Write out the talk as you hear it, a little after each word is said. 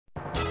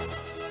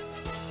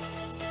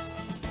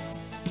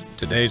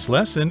Today's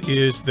lesson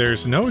is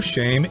There's no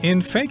shame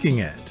in faking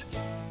it.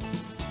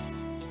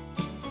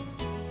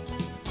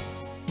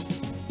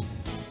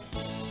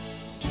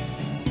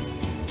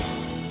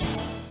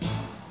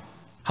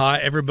 Hi,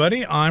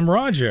 everybody. I'm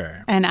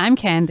Roger. And I'm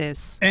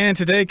Candice. And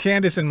today,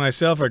 Candice and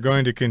myself are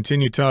going to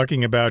continue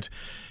talking about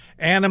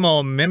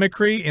animal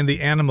mimicry in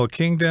the animal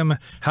kingdom,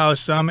 how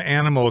some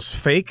animals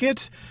fake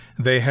it.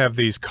 They have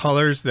these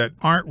colors that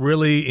aren't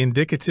really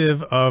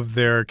indicative of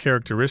their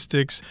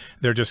characteristics.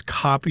 They're just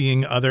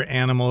copying other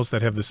animals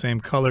that have the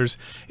same colors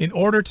in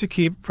order to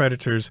keep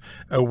predators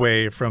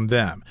away from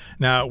them.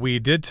 Now, we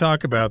did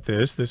talk about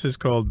this. This is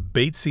called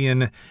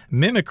Batesian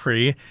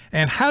mimicry.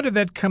 And how did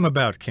that come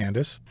about,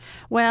 Candice?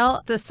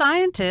 Well, the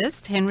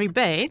scientist, Henry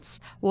Bates,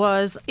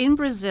 was in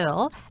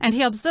Brazil, and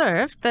he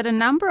observed that a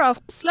number of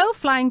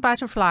slow-flying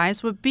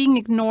butterflies were being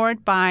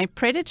ignored by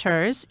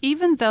predators,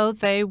 even though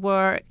they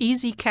were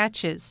easy catches.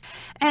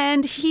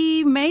 And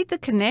he made the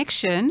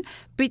connection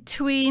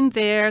between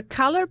their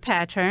color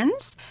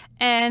patterns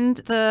and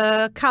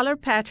the color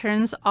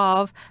patterns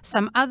of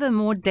some other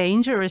more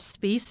dangerous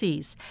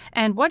species.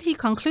 And what he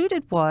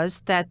concluded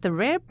was that the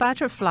rare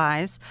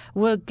butterflies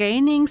were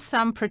gaining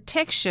some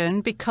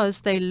protection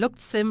because they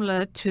looked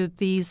similar to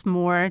these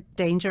more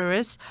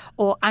dangerous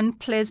or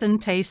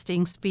unpleasant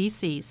tasting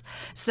species.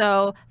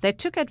 So they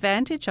took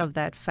advantage of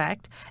that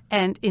fact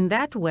and in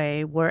that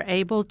way were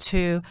able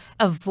to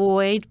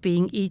avoid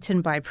being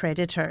eaten by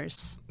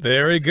predators.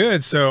 Very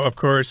good. So, of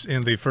course,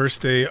 in the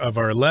first day of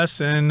our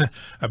lesson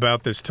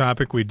about this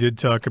topic, we did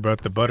talk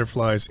about the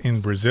butterflies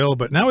in Brazil,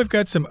 but now we've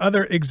got some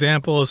other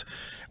examples.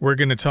 We're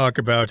going to talk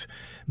about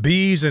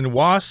bees and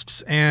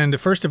wasps, and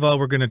first of all,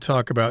 we're going to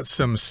talk about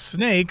some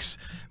snakes,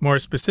 more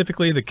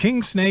specifically the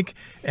king snake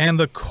and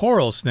the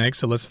coral snake.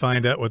 So let's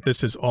find out what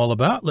this is all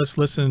about. Let's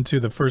listen to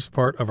the first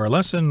part of our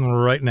lesson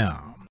right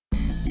now.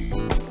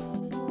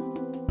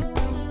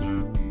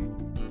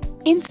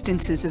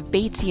 Instances of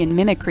Batesian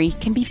mimicry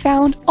can be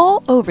found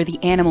all over the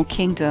animal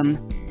kingdom.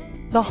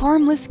 The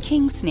harmless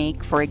king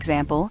snake, for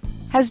example,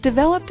 has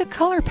developed a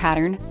color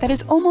pattern that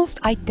is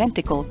almost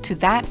identical to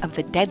that of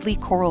the deadly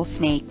coral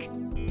snake.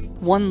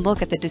 One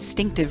look at the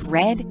distinctive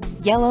red,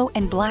 yellow,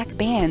 and black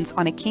bands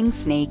on a king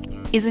snake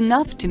is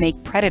enough to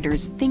make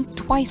predators think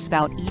twice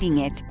about eating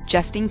it,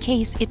 just in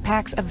case it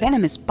packs a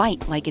venomous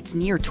bite like its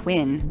near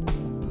twin.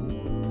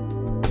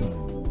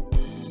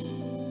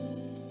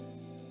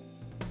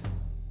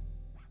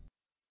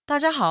 大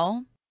家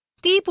好，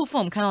第一部分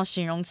我们看到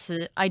形容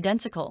词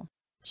identical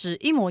是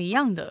一模一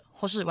样的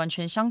或是完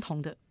全相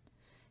同的，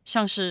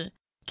像是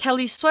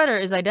Kelly's sweater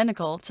is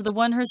identical to the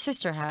one her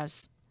sister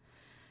has.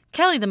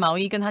 Kelly 的毛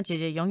衣跟她姐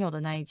姐拥有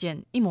的那一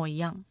件一模一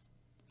样。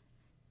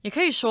也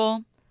可以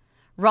说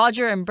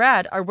Roger and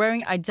Brad are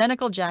wearing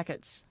identical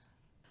jackets.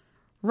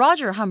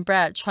 Roger 和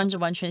Brad 穿着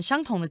完全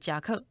相同的夹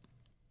克。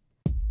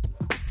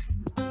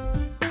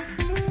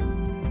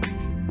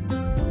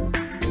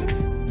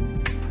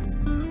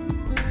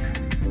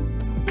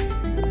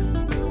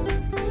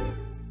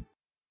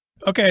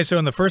Okay, so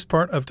in the first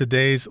part of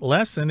today's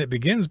lesson, it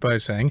begins by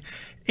saying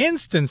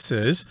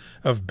instances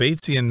of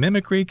Batesian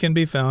mimicry can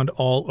be found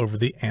all over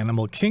the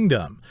animal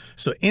kingdom.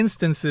 So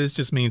instances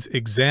just means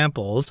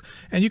examples,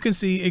 and you can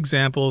see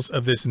examples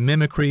of this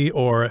mimicry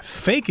or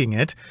faking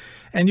it,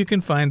 and you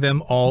can find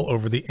them all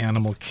over the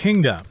animal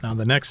kingdom. Now,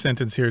 the next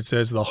sentence here, it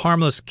says, the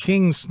harmless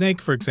king snake,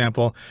 for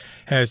example,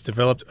 has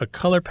developed a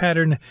color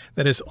pattern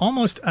that is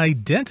almost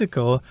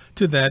identical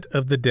to that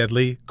of the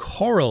deadly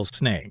coral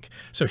snake.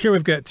 So here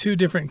we've got two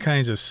different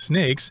kinds of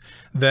snakes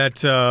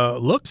that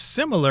look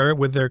similar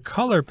with their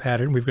color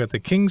pattern. We've got the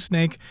king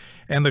snake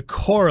and the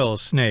coral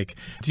snake.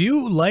 Do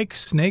you like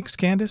snakes,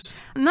 Candice?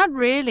 Not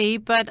really,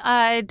 but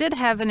I did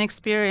have an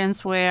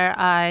experience where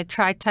I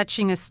tried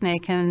touching a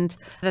snake and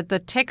the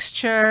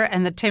texture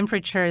and the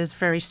temperature is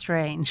very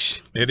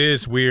strange. It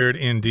is weird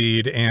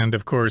indeed. And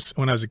of course,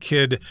 when I was a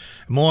kid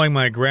mowing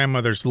my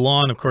grandmother's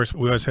lawn, of course,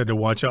 we always had to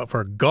watch out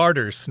for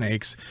garter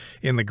snakes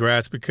in the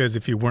grass because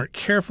if you weren't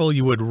careful,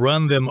 you would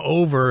run them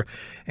over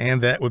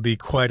and that would be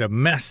quite a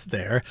mess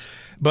there.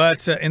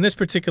 But in this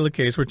particular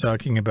case, we're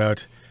talking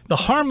about the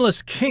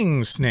harmless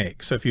king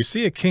snake. So if you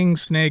see a king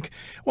snake,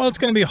 well, it's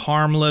going to be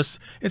harmless.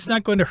 It's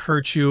not going to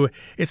hurt you.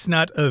 It's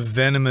not a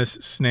venomous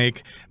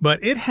snake,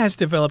 but it has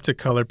developed a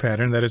color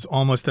pattern that is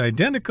almost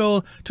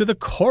identical to the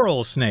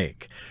coral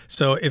snake.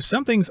 So if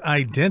something's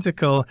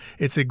identical,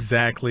 it's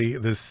exactly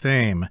the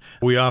same.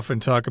 We often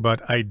talk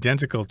about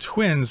identical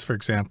twins, for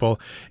example.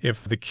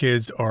 If the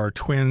kids are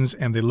twins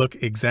and they look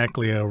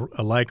exactly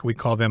alike, we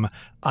call them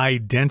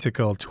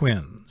identical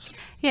twins.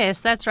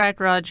 Yes, that's right,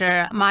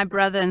 Roger. My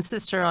brother and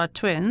sister are are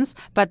twins,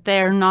 but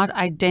they're not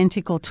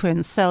identical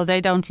twins, so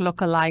they don't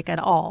look alike at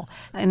all.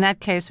 In that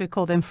case, we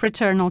call them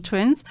fraternal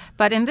twins.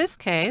 But in this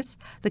case,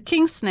 the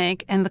king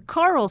snake and the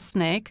coral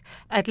snake,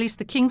 at least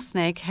the king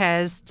snake,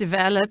 has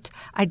developed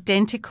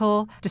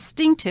identical,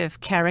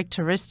 distinctive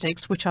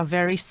characteristics, which are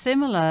very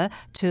similar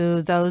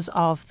to those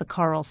of the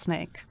coral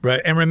snake.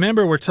 Right, and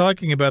remember, we're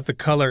talking about the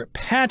color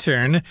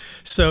pattern,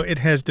 so it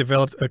has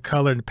developed a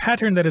colored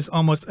pattern that is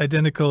almost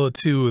identical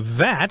to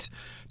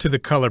the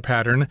color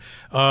pattern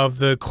of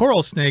the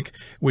coral snake,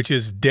 which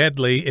is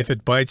deadly. If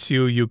it bites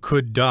you, you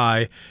could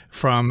die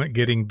from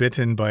getting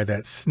bitten by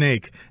that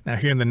snake. Now,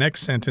 here in the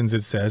next sentence,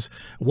 it says,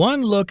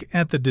 one look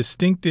at the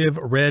distinctive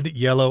red,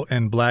 yellow,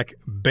 and black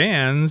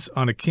bands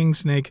on a king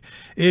snake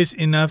is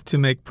enough to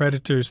make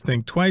predators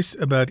think twice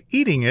about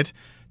eating it,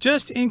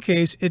 just in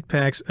case it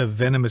packs a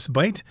venomous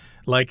bite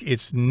like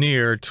its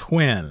near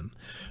twin.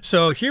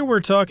 So here we're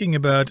talking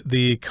about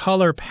the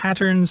color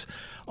patterns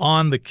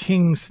on the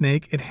king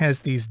snake. It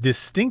has these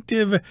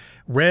distinctive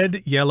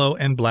red, yellow,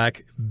 and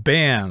black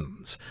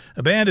bands.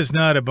 A band is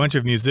not a bunch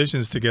of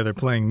musicians together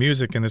playing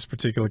music in this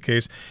particular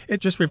case.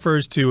 It just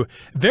refers to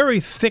very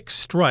thick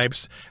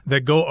stripes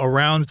that go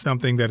around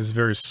something that is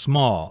very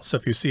small. So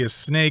if you see a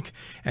snake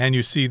and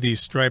you see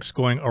these stripes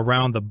going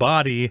around the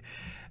body,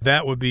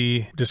 that would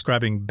be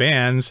describing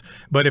bands.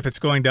 But if it's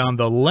going down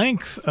the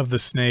length of the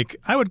snake,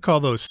 I would call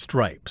those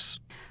stripes.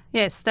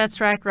 Yes, that's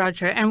right,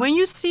 Roger. And when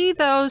you see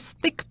those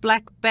thick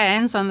black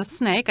bands on the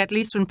snake, at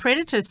least when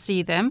predators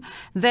see them,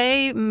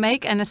 they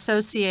make an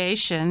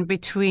association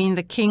between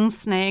the king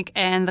snake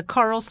and the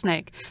coral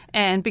snake.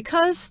 And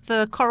because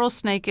the coral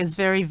snake is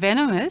very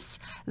venomous,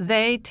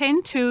 they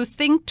tend to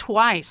think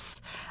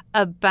twice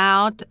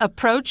about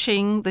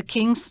approaching the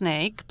king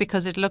snake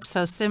because it looks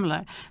so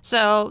similar.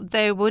 So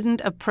they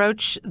wouldn't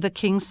approach the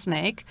king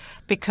snake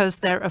because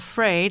they're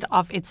afraid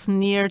of its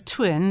near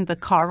twin, the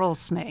coral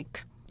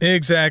snake.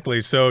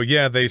 Exactly. So,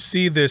 yeah, they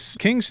see this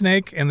king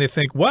snake and they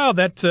think, wow,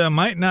 that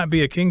might not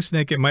be a king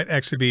snake. It might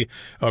actually be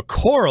a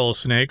coral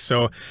snake.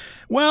 So,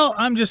 well,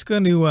 I'm just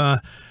going to,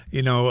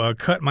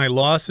 cut my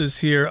losses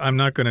here. I'm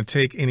not going to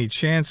take any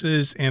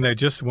chances, and I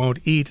just won't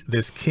eat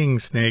this king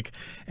snake.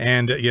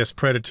 And, yes,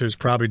 predators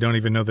probably don't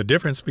even know the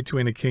difference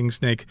between a king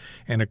snake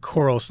and a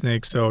coral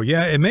snake. So,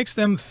 yeah, it makes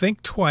them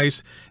think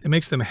twice. It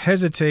makes them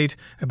hesitate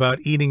about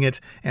eating it,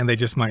 and they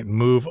just might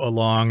move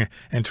along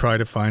and try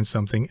to find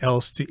something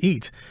else to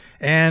eat.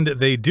 And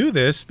they do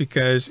this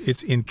because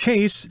it's in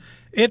case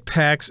it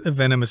packs a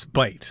venomous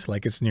bite,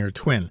 like its near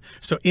twin.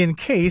 So in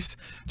case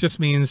just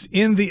means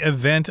in the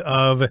event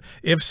of,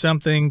 if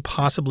something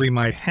possibly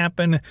might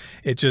happen,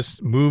 it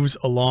just moves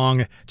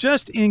along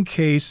just in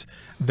case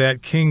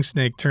that king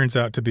snake turns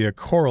out to be a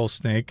coral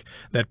snake.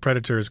 That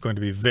predator is going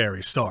to be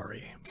very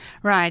sorry.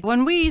 Right.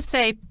 When we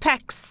say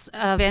packs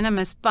a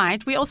venomous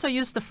bite, we also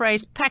use the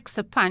phrase packs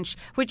a punch,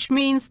 which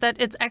means that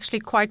it's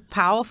actually quite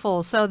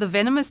powerful. So the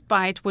venomous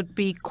bite would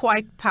be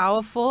quite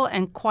powerful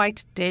and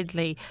quite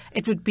deadly.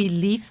 It would be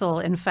lethal,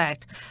 in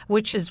fact,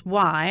 which is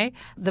why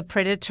the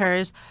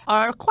predators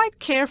are quite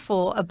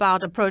careful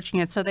about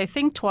approaching it. So they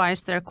think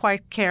twice. They're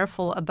quite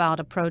careful about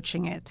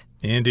approaching it.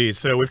 Indeed.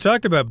 So we've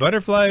talked about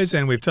butterflies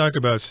and we've talked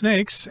about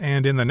snakes.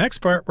 And in the next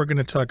part, we're going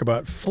to talk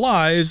about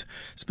flies,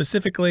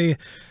 specifically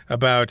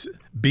about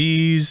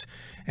bees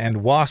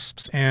and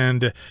wasps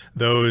and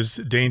those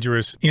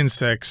dangerous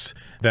insects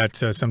that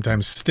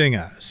sometimes sting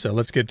us. So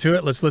let's get to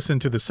it. Let's listen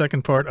to the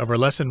second part of our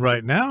lesson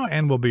right now,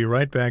 and we'll be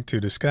right back to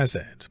discuss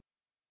it.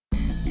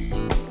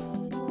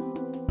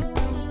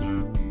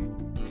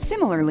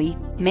 Similarly,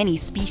 many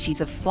species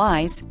of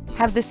flies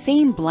have the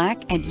same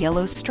black and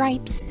yellow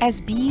stripes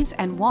as bees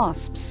and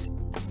wasps.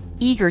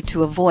 Eager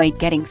to avoid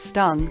getting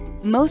stung,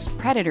 most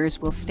predators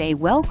will stay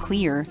well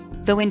clear,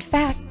 though in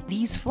fact,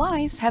 these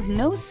flies have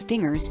no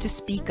stingers to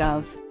speak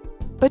of.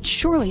 But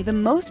surely the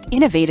most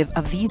innovative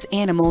of these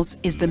animals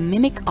is the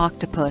mimic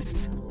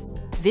octopus.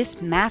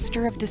 This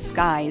master of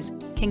disguise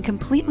can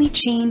completely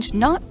change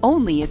not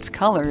only its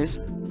colors,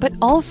 but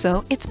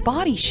also its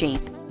body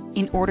shape,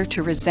 in order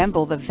to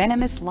resemble the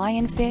venomous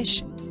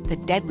lionfish, the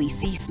deadly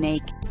sea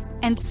snake,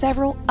 and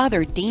several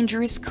other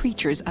dangerous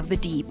creatures of the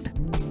deep.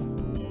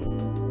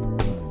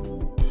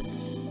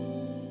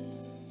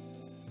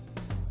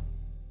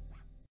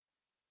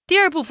 第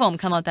二部分我们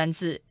看到单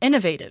字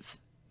innovative，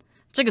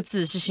 这个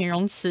字是形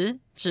容词，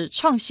指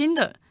创新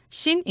的、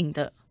新颖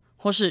的，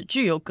或是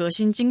具有革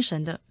新精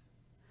神的。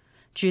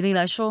举例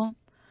来说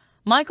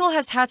 ，Michael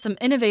has had some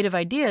innovative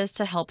ideas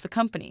to help the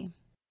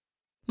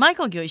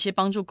company。Michael 有一些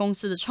帮助公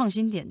司的创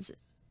新点子，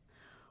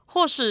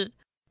或是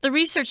The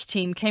research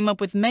team came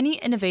up with many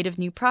innovative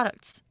new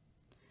products.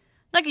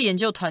 那个研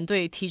究团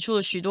队提出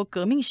了许多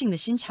革命性的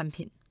新产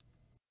品。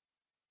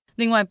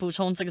另外补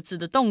充这个字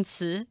的动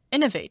词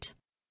innovate,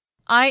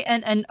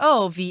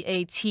 I-N-N-O-V-A-T-E,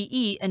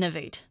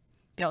 innovate,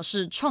 表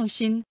示创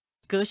新、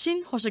革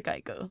新或是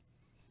改革。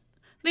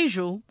例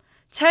如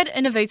Ted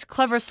innovates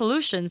clever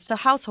solutions to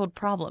household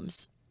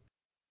problems.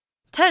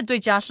 Ted 对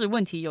家事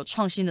问题有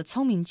创新的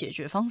聪明解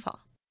决方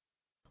法。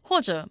或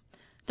者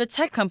The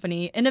tech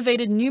company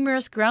innovated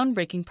numerous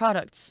groundbreaking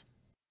products.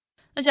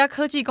 那家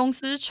科技公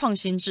司创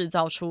新制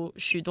造出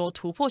许多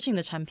突破性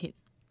的产品。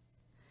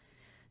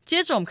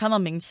接着我们看到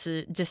名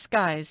词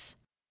disguise，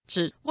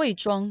 指伪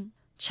装、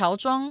乔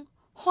装、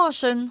化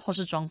身或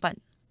是装扮。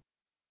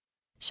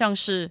像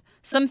是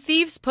Some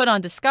thieves put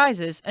on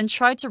disguises and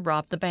tried to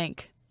rob the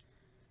bank。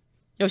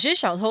 有些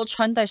小偷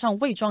穿戴上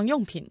伪装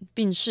用品，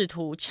并试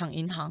图抢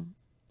银行。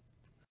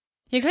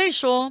也可以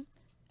说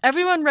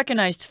Everyone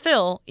recognized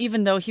Phil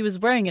even though he was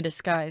wearing a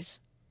disguise。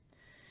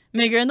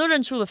 每个人都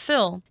认出了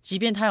Phil， 即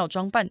便他有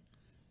装扮。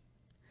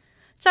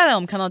再来我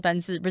们看到单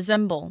字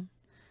resemble，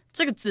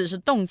 这个字是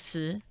动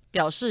词，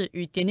表示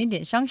与点点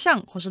点相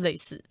像或是类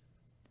似。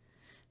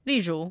例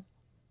如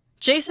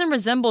Jason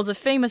resembles a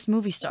famous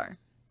movie star。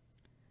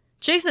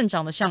 Jason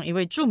长得像一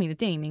位著名的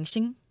电影明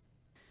星。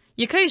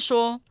也可以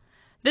说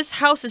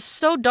This house is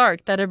so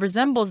dark that it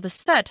resembles the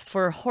set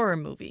for a horror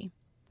movie。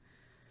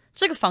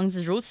 这个房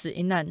子如此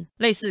阴暗，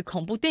类似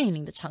恐怖电影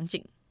里的场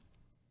景。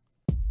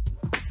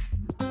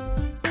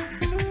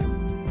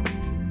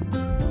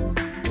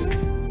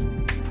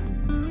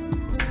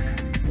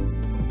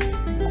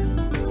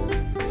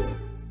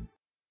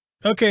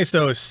Okay,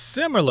 so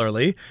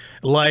similarly,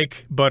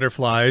 like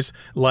butterflies,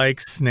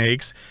 like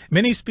snakes,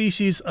 many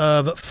species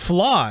of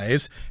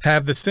flies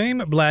have the same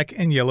black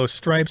and yellow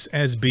stripes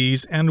as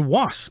bees and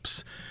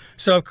wasps.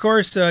 So, of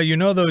course, you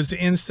know those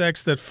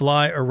insects that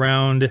fly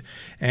around,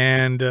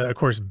 and, of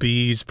course,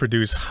 bees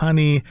produce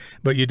honey,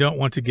 but you don't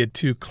want to get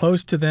too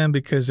close to them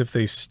because if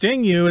they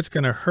sting you, it's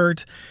going to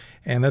hurt.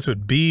 And that's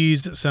what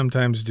bees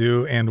sometimes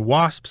do. And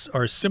wasps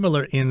are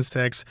similar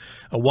insects.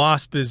 A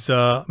wasp is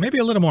maybe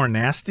a little more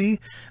nasty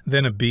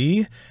than a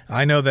bee.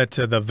 I know that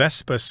the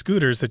Vespa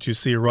scooters that you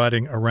see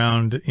riding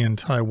around in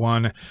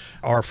Taiwan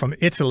are from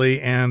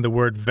Italy, and the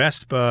word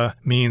Vespa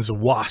means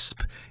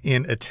wasp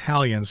in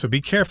Italian. So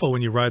be careful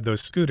when you ride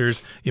those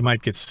scooters. You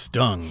might get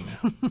stung.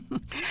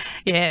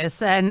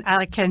 Yes, and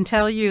I can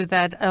tell you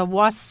that a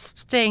wasp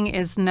sting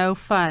is no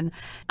fun.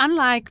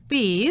 Unlike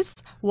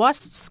bees,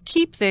 wasps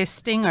keep their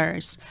stingers.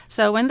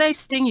 So when they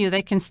sting you,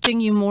 they can sting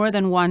you more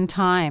than one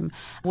time.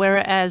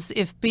 Whereas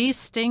if bees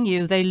sting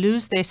you, they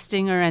lose their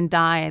stinger and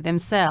die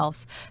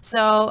themselves.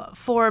 So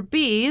for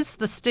bees,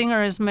 the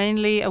stinger is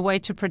mainly a way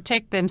to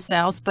protect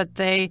themselves, but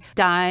they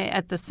die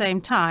at the same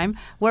time.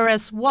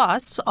 Whereas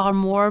wasps are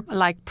more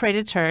like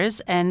predators,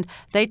 and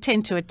they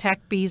tend to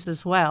attack bees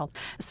as well.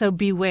 So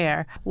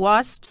beware.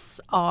 Wasps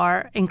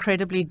are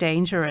incredibly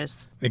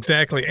dangerous.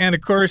 Exactly. And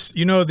of course,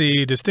 you know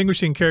the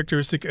distinguishing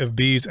characteristic of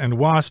bees and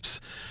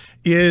wasps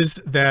is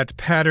that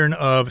pattern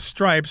of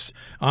stripes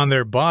on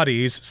their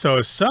bodies.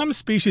 So some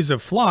species of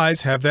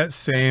flies have that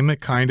same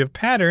kind of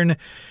pattern.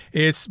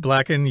 It's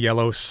black and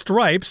yellow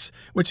stripes,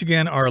 which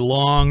again are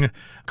long,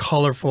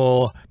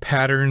 colorful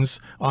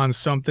patterns on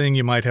something.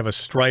 You might have a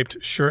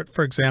striped shirt,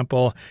 for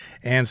example.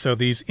 And so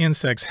these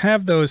insects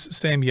have those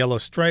same yellow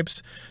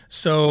stripes.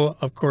 So,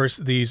 of course,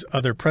 these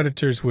other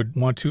predators would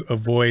want to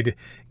avoid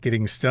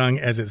getting stung,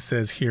 as it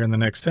says here in the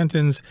next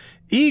sentence.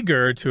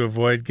 Eager to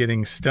avoid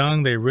getting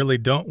stung. They really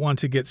don't want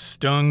to get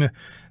stung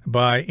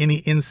by any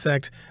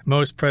insect.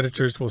 Most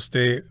predators will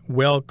stay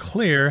well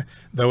clear,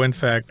 though in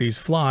fact these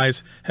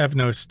flies have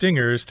no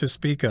stingers to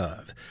speak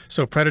of.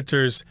 So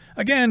predators,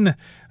 again,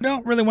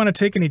 don't really want to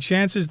take any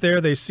chances there.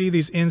 They see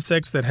these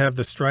insects that have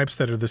the stripes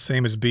that are the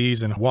same as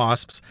bees and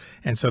wasps,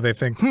 and so they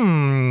think,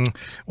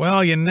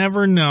 well, you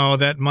never know.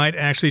 That might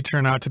actually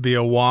turn out to be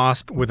a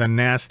wasp with a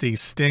nasty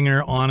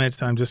stinger on it.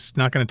 So I'm just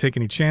not going to take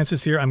any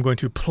chances here. I'm going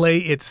to play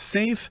it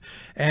safe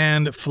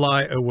and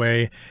fly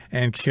away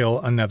and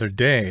kill another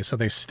day. So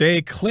they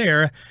stay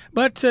clear,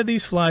 but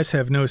these flies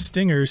have no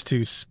stingers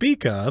to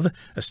speak of.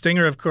 A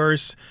stinger, of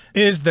course,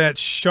 is that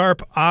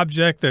sharp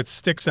object that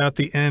sticks out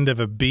the end of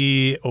a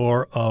bee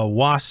or a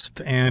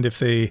wasp, and if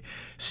they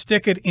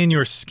stick it in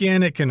your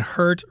skin, it can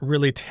hurt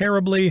really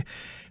terribly.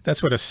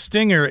 That's what a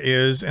stinger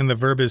is, and the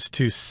verb is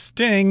to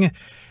sting.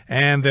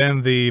 And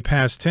then the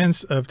past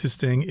tense of to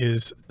sting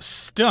is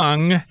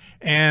stung,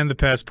 and the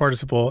past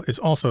participle is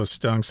also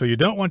stung. So you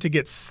don't want to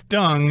get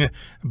stung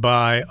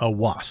by a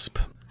wasp.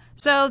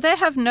 So they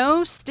have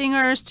no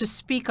stingers to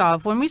speak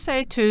of. When we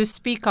say to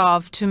speak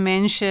of, to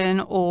mention,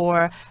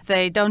 or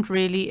they don't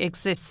really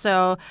exist.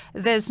 So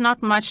there's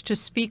not much to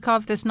speak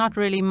of. There's not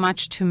really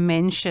much to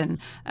mention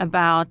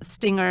about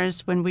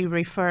stingers when we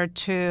refer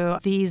to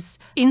these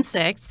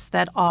insects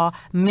that are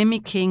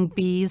mimicking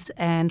bees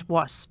and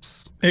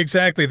wasps.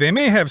 Exactly. They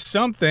may have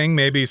something,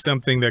 maybe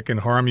something that can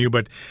harm you,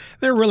 but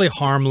they're really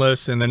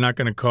harmless and they're not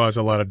going to cause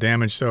a lot of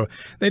damage. So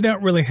they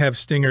don't really have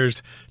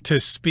stingers to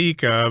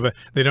speak of.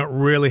 They don't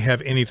really have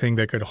anything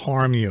that could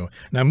harm you.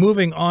 Now,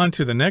 moving on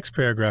to the next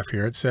paragraph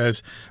here, it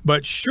says,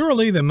 but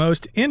surely the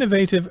most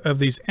innovative of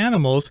these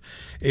animals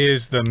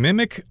is the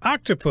mimic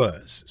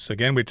octopus. So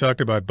again, we talked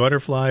about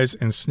butterflies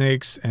and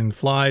snakes and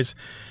flies.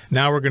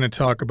 Now we're going to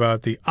talk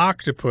about the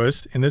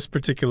octopus. In this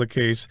particular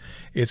case,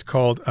 it's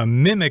called a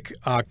mimic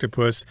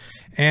octopus.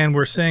 And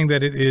we're saying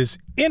that it is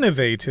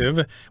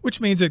innovative,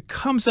 which means it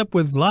comes up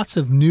with lots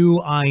of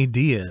new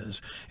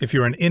ideas. If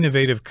you're an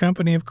innovative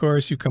company, of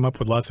course, you come up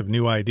with lots of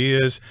new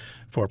ideas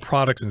for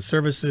products and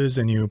services,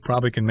 and you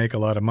probably can make a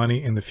lot of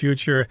money in the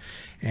future.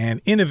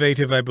 And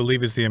innovative, I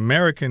believe, is the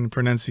American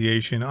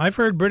pronunciation. I've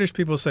heard British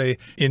people say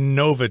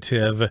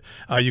innovative.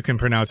 You can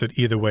pronounce it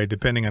either way,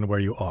 depending on where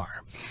you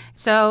are.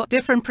 So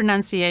different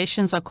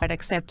pronunciations are quite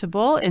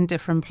acceptable in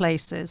different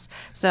places.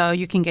 So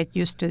you can get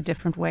used to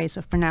different ways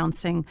of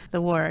pronouncing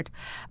the word.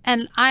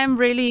 And I'm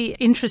really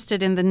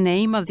interested in the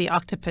name of the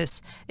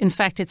octopus. In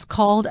fact, it's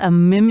called a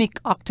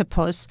mimic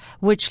octopus,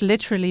 which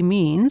literally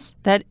means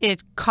that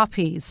it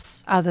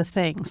copies other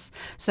things.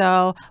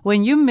 So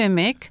when you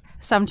mimic,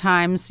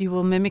 sometimes you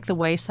will mimic the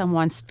way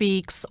someone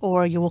speaks,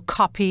 or you will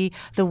copy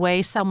the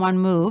way someone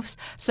moves.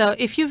 So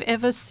if you've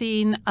ever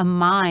seen a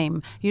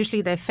mime,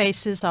 usually their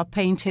faces are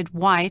painted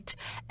white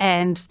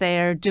and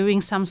they're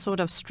doing some sort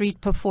of street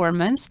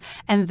performance,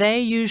 and they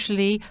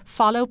usually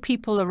follow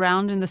people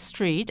around in the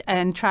street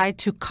and try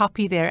to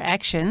copy their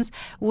actions,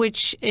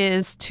 which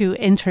is to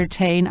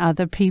entertain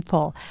other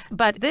people.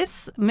 But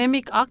this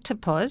mimic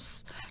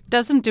octopus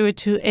doesn't do it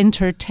to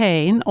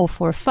entertain or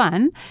for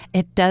fun.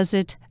 It does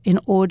it in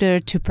order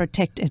to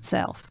protect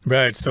itself.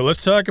 Right, so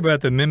let's talk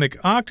about the mimic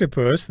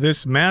octopus.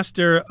 This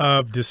master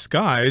of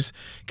disguise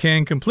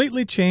can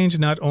completely change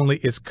not only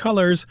its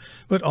colors,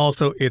 but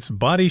also its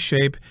body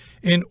shape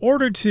in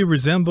order to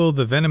resemble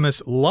the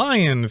venomous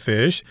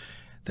lionfish,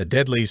 the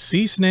deadly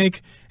sea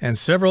snake, and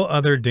several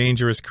other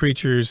dangerous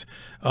creatures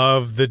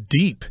of the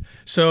deep.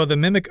 So the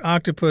mimic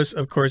octopus,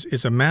 of course,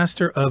 is a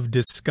master of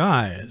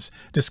disguise.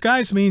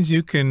 Disguise means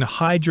you can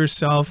hide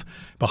yourself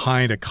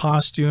behind a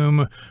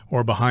costume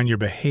or behind your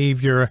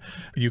behavior.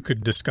 You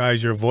could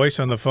disguise your voice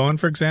on the phone,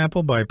 for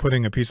example, by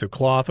putting a piece of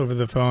cloth over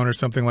the phone or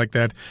something like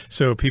that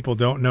so people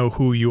don't know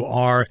who you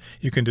are.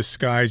 You can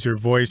disguise your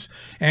voice.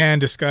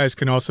 And disguise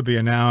can also be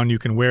a noun. You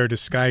can wear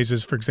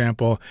disguises, for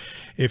example,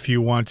 if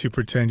you want to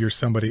pretend you're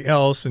somebody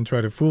else and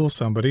try to fool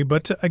somebody.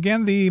 But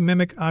again, the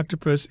mimic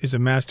octopus is a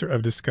master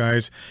of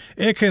disguise.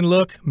 It can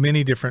look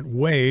many different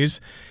ways.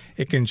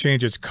 It can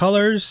change its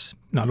colors.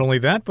 Not only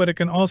that, but it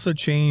can also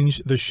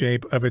change the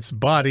shape of its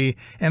body.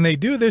 And they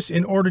do this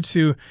in order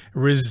to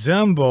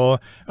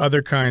resemble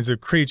other kinds of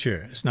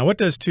creatures. Now, what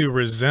does to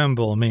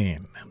resemble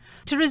mean?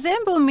 To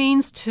resemble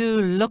means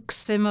to look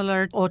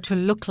similar or to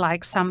look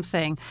like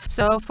something.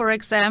 So, for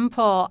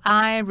example,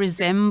 I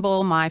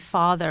resemble my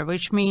father,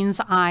 which means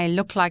I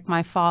look like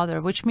my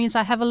father, which means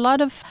I have a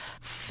lot of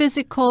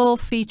physical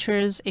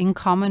features in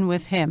common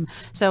with him.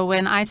 So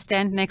when I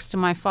stand next to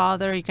my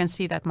father, you can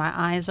see that my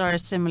eyes are a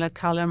similar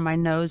color, my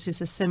nose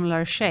is a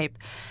similar shape.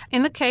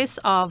 In the case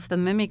of the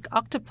mimic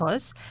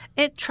octopus,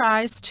 it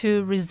tries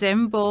to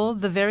resemble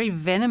the very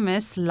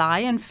venomous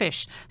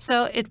lionfish.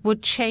 So it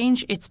would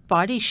change its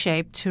body shape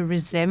to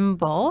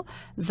resemble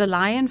the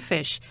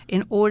lionfish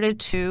in order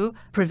to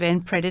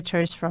prevent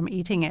predators from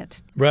eating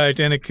it. Right,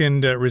 and it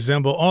can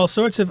resemble all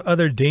sorts of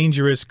other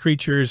dangerous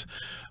creatures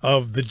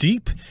of the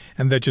deep,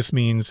 and that just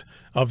means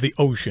of the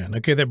ocean.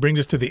 Okay, that brings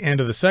us to the end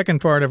of the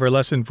second part of our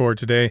lesson for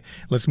today.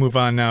 Let's move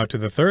on now to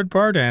the third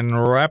part and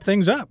wrap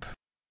things up.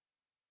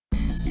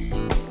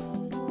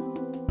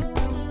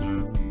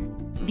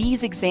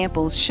 These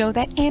examples show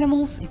that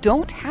animals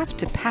don't have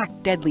to pack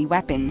deadly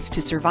weapons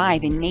to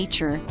survive in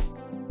nature.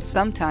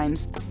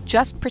 Sometimes,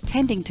 just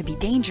pretending to be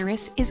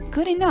dangerous is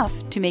good enough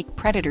to make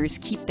predators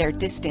keep their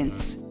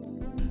distance.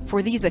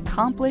 For these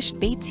accomplished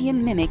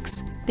Batesian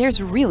mimics,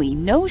 there's really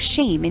no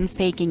shame in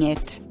faking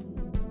it. "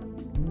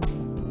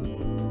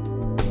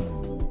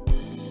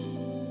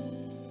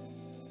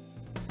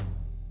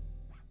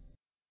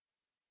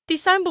第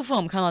三部分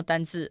我们看到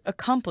单字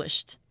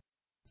accomplished，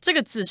 这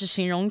个字是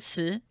形容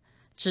词，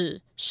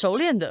指熟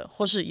练的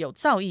或是有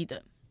造诣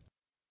的。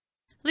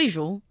例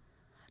如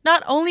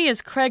，Not only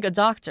is Craig a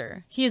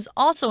doctor, he is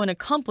also an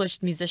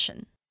accomplished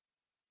musician.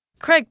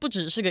 Craig 不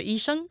只是个医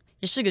生，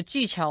也是个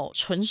技巧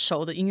纯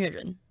熟的音乐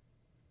人。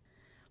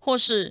或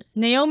是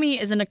Naomi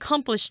is an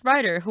accomplished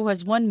writer who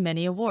has won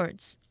many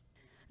awards.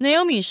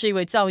 Naomi 是一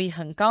位造诣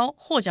很高、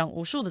获奖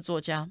无数的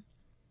作家。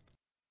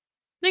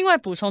另外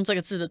补充这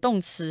个字的动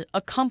词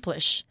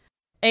accomplish,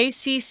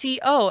 A-C-C-O-M-P-L-I-S-H,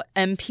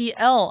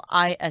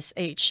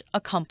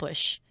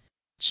 accomplish,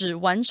 指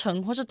完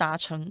成或是达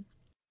成。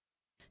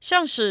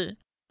像是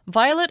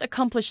Violet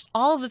accomplished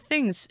all of the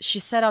things she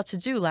set out to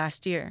do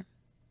last year.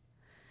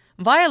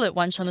 Violet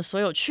完成了所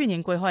有去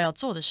年规划要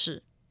做的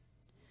事。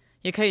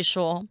也可以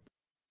说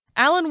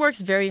Alan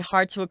works very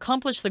hard to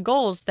accomplish the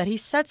goals that he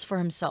sets for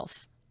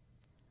himself.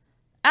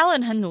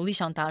 Alan 很努力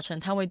想达成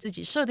他为自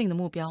己设定的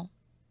目标。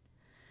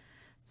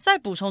再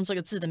补充这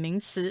个字的名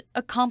词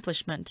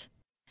accomplishment,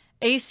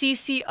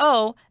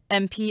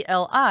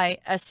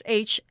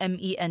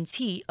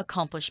 A-C-C-O-M-P-L-I-S-H-M-E-N-T,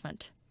 accomplishment.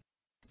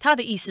 它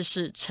的意思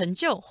是成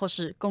就或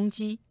是功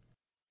绩。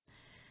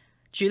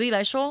举例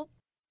来说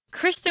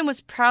Kristen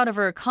was proud of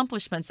her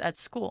accomplishments at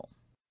school.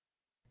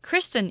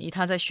 Kristen 以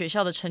她在学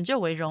校的成就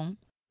为荣。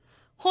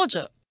或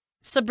者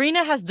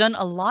Sabrina has done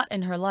a lot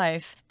in her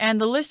life, and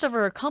the list of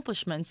her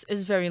accomplishments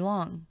is very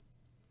long.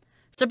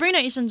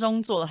 Sabrina 一生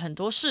中做了很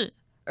多事，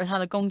而她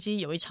的攻击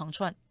有一长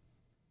串。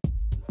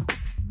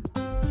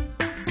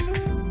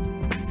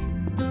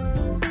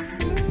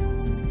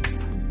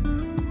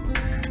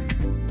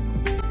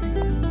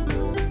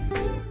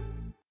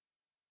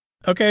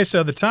Okay,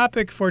 so the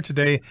topic for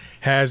today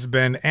has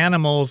been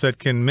animals that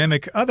can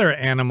mimic other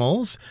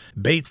animals,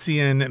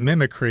 Batesian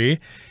mimicry.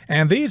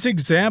 And these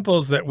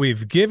examples that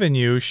we've given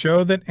you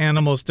show that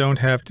animals don't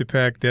have to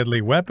pack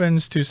deadly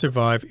weapons to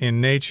survive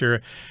in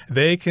nature.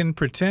 They can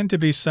pretend to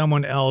be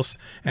someone else,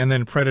 and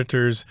then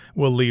predators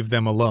will leave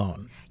them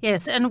alone.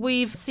 Yes, and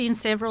we've seen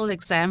several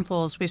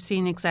examples. We've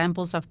seen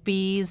examples of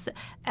bees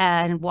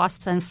and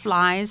wasps and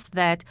flies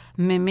that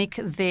mimic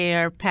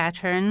their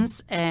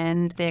patterns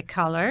and their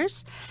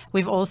colors.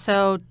 We've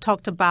also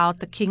talked about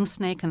the king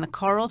snake and the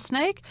coral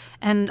snake,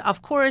 and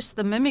of course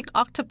the mimic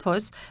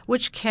octopus,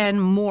 which can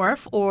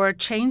morph or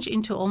change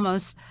into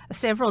almost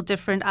several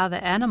different other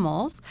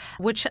animals,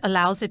 which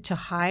allows it to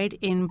hide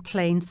in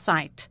plain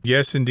sight.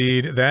 Yes,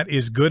 indeed. That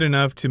is good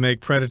enough to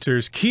make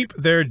predators keep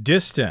their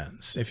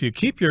distance. If you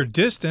keep your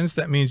distance,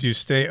 that means you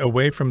stay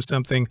away from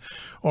something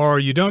or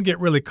you don't get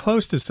really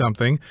close to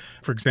something.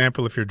 For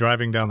example, if you're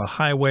driving down the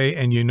highway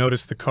and you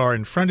notice the car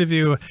in front of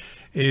you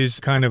is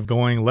kind of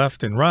going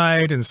left and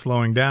right and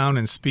slowing down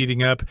and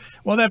speeding up,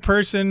 well, that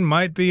person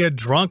might be a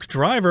drunk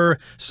driver,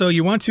 so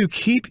you want to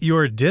keep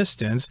your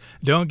distance.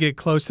 Don't get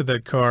close to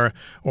that car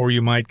or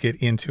you might get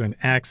into an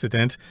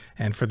accident.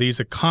 And for these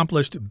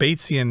accomplished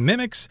Batesian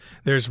mimics,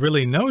 there's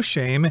really no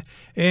shame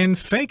in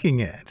faking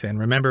it. And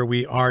remember,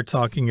 we are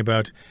talking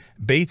about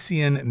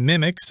Batesian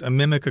mimics. A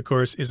mimic, of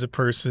course, is a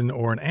person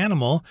or an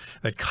animal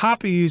that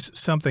copies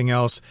something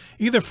else,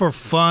 either for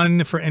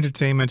fun, for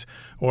entertainment,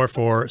 or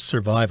for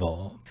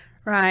survival.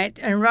 Right.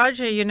 And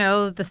Roger, you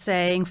know the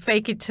saying,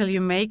 fake it till you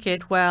make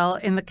it. Well,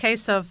 in the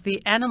case of the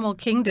animal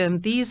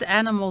kingdom, these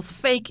animals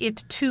fake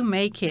it to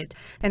make it.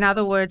 In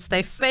other words,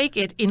 they fake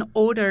it in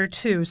order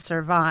to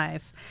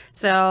survive.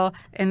 So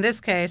in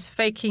this case,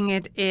 faking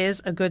it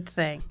is a good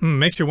thing.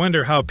 Makes you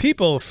wonder how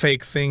people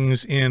fake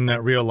things in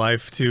real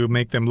life to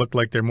make them look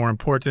like they're more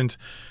important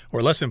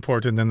or less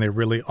important than they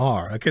really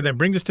are. Okay, that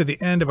brings us to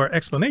the end of our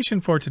explanation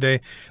for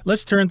today.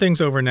 Let's turn things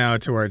over now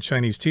to our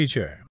Chinese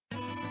teacher.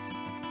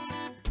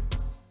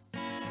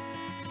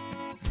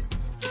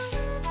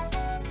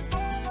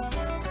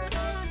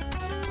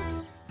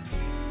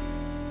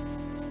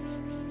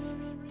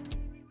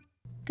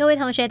 各位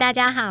同学大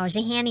家好，我是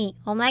Hanny。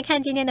 我们来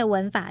看今天的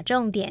文法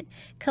重点。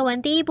课文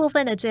第一部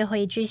分的最后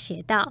一句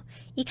写道，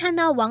一看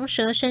到王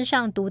蛇身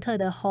上独特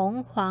的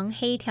红、黄、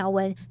黑条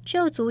纹，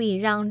就足以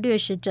让掠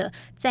食者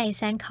再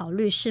三考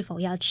虑是否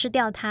要吃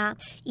掉它，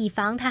以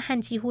防它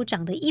和几乎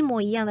长得一模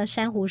一样的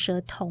珊瑚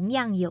蛇同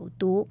样有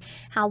毒。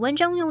好，文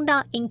中用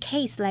到 in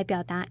case 来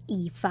表达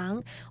以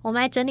防，我们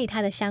来整理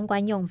它的相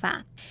关用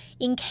法。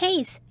in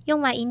case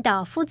用来引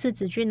导副词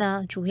子句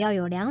呢，主要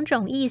有两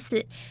种意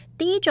思。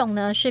第一种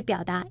呢是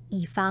表达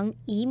以防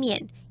以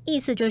免，意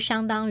思就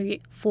相当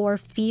于 for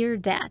fear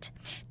that。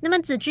 那么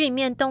子句里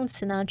面动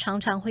词呢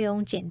常常会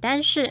用简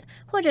单式，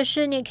或者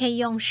是你也可以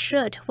用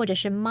should 或者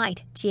是 might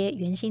接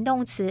原形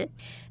动词。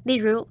例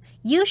如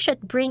You should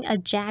bring a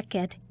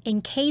jacket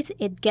in case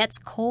it gets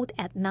cold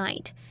at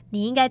night。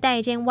 你应该带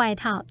一件外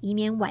套，以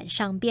免晚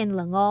上变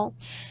冷哦。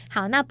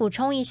好，那补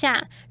充一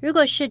下，如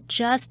果是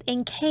just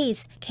in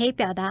case 可以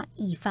表达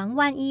以防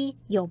万一，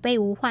有备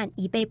无患，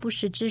以备不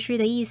时之需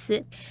的意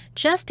思。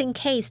 Just in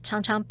case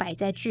常常摆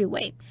在句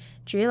尾。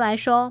举例来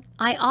说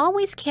I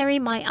always carry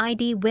my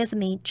ID with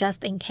me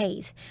just in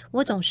case。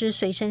 我总是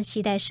随身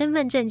携带身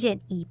份证件，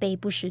以备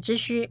不时之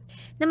需。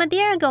那么第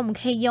二个，我们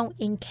可以用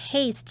in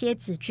case 接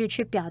子句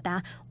去表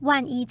达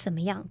万一怎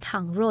么样，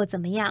倘若怎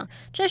么样，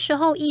这时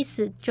候意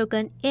思就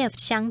跟 if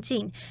相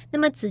近。那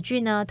么子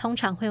句呢通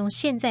常会用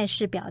现在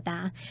式表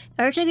达，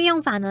而这个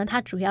用法呢它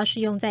主要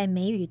是用在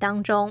美语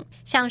当中，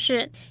像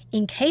是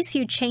in case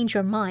you change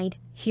your mind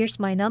Here's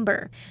my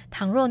number。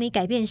 倘若你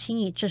改变心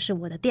意，这是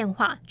我的电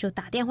话，就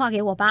打电话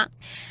给我吧。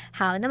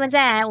好，那么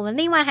再来，我们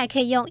另外还可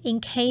以用 in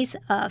case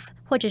of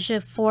或者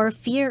是 for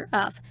fear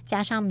of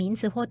加上名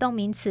词或动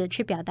名词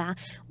去表达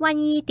万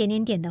一点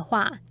点点的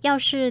话，要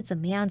是怎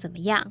么样怎么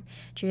样。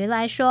举例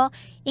来说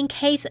in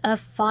case of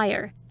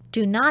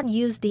fire，Do not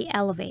use the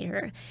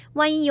elevator。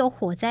 万一有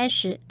火灾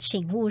时，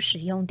请勿使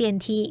用电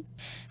梯。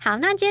好，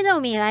那接着我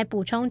们也来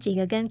补充几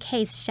个跟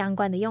case 相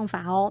关的用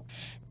法哦。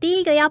第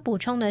一个要补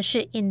充的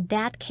是 in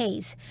that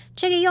case，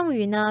 这个用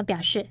语呢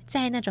表示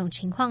在那种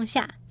情况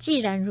下，既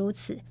然如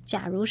此，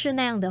假如是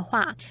那样的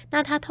话，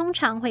那它通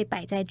常会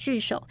摆在句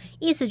首，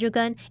意思就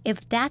跟 if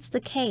that's the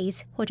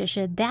case 或者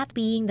是 that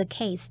being the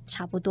case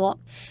差不多。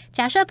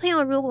假设朋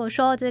友如果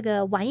说这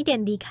个晚一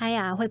点离开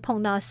啊，会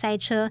碰到塞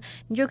车，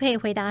你就可以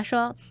回答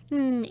说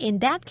in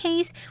that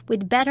case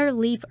we'd better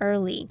leave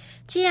early。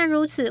 既然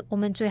如此，我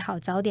们最好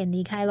早点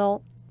离开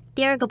咯。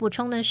第二个补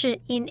充的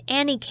是 in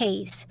any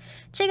case，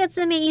 这个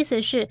字面意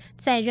思是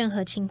在任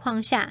何情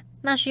况下，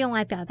那是用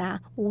来表达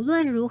无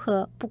论如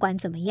何，不管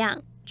怎么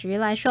样。举例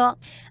来说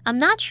I'm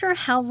not sure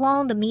how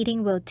long the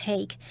meeting will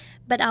take,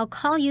 but I'll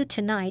call you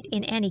tonight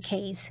in any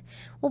case.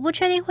 我不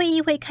确定会议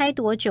会开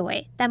多久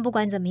但不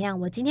管怎么样，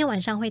我今天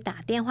晚上会打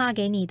电话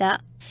给你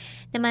的。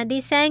那么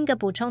第三个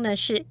补充的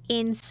是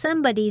in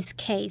somebody's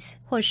case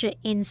或是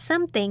in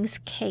something's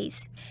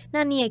case，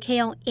 那你也可以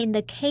用 in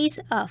the case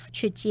of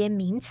去接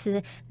名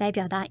词来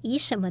表达以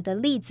什么的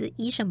例子，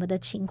以什么的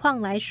情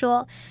况来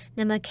说。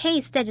那么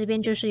case 在这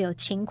边就是有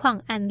情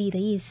况案例的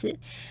意思。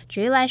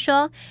举例来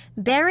说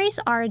Berries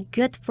are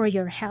good for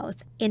your health.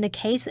 In the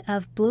case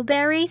of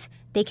blueberries,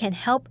 they can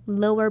help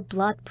lower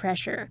blood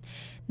pressure.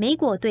 莓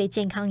果对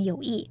健康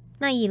有益。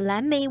那以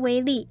蓝莓为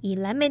例，以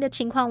蓝莓的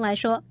情况来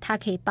说，它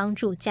可以帮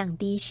助降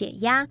低血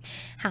压。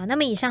好，那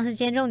么以上是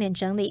今天重点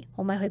整理，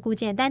我们回顾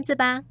今天的单字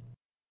吧。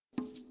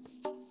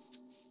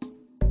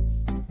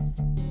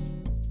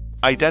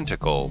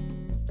Identical.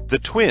 The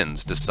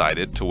twins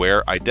decided to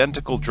wear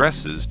identical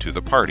dresses to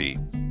the party.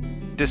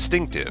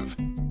 Distinctive.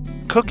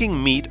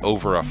 Cooking meat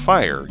over a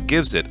fire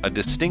gives it a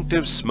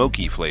distinctive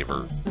smoky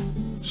flavor.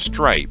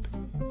 Stripe.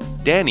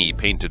 Danny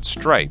painted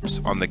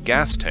stripes on the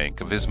gas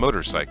tank of his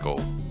motorcycle.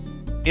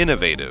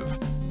 Innovative.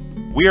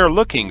 We are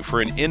looking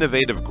for an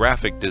innovative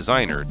graphic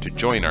designer to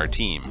join our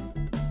team.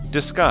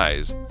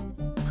 Disguise.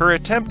 Her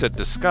attempt at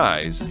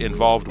disguise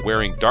involved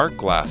wearing dark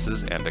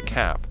glasses and a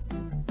cap.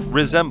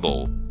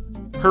 Resemble.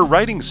 Her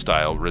writing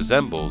style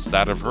resembles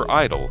that of her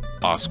idol,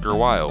 Oscar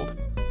Wilde.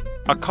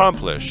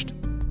 Accomplished.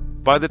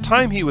 By the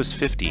time he was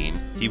 15,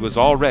 he was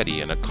already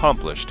an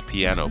accomplished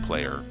piano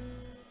player.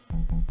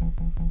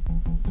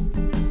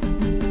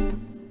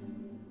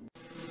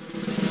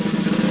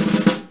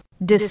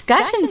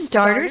 Discussion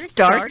Starter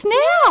starts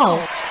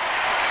now!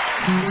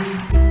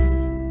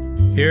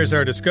 Here's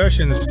our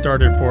discussion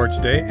starter for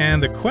today,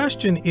 and the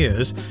question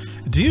is,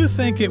 do you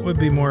think it would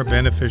be more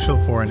beneficial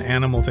for an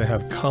animal to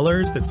have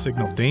colors that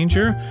signal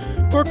danger,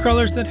 or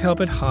colors that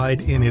help it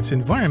hide in its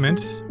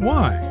environment?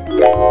 Why?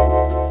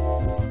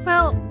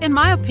 Well, in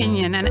my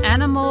opinion, an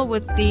animal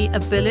with the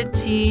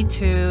ability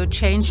to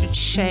change its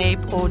shape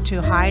or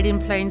to hide in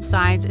plain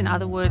sight, in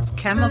other words,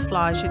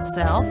 camouflage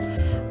itself,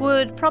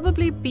 would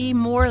probably be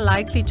more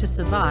likely to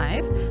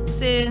survive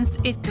since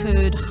it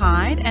could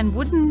hide and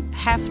wouldn't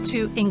have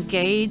to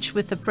engage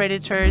with the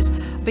predators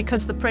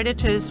because the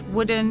predators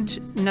wouldn't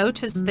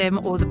notice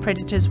them or the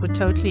predators would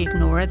totally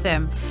ignore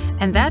them.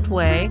 And that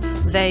way,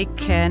 they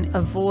can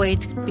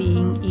avoid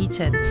being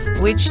eaten,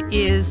 which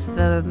is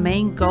the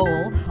main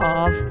goal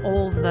of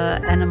all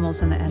the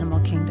animals in the animal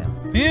kingdom.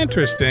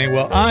 Interesting.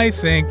 Well, I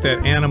think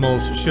that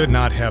animals should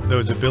not have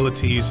those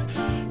abilities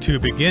to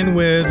begin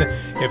with.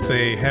 If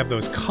they have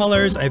those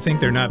colors, I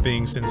think they're not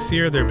being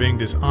sincere, they're being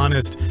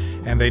dishonest,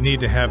 and they need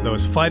to have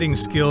those fighting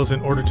skills in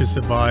order to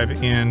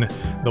survive in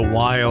the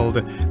wild.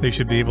 They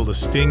should be able to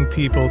sting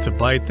people, to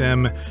bite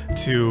them,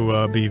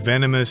 to be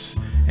venomous,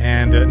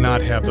 and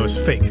not have those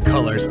fake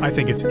colors. I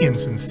think it's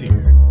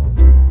insincere.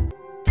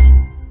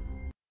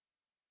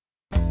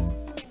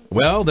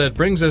 Well, that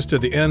brings us to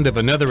the end of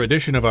another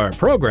edition of our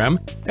program,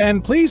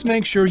 and please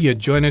make sure you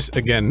join us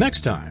again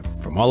next time.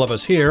 From all of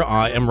us here,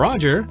 I am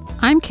Roger.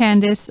 I'm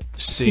Candice.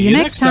 See you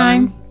next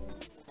time.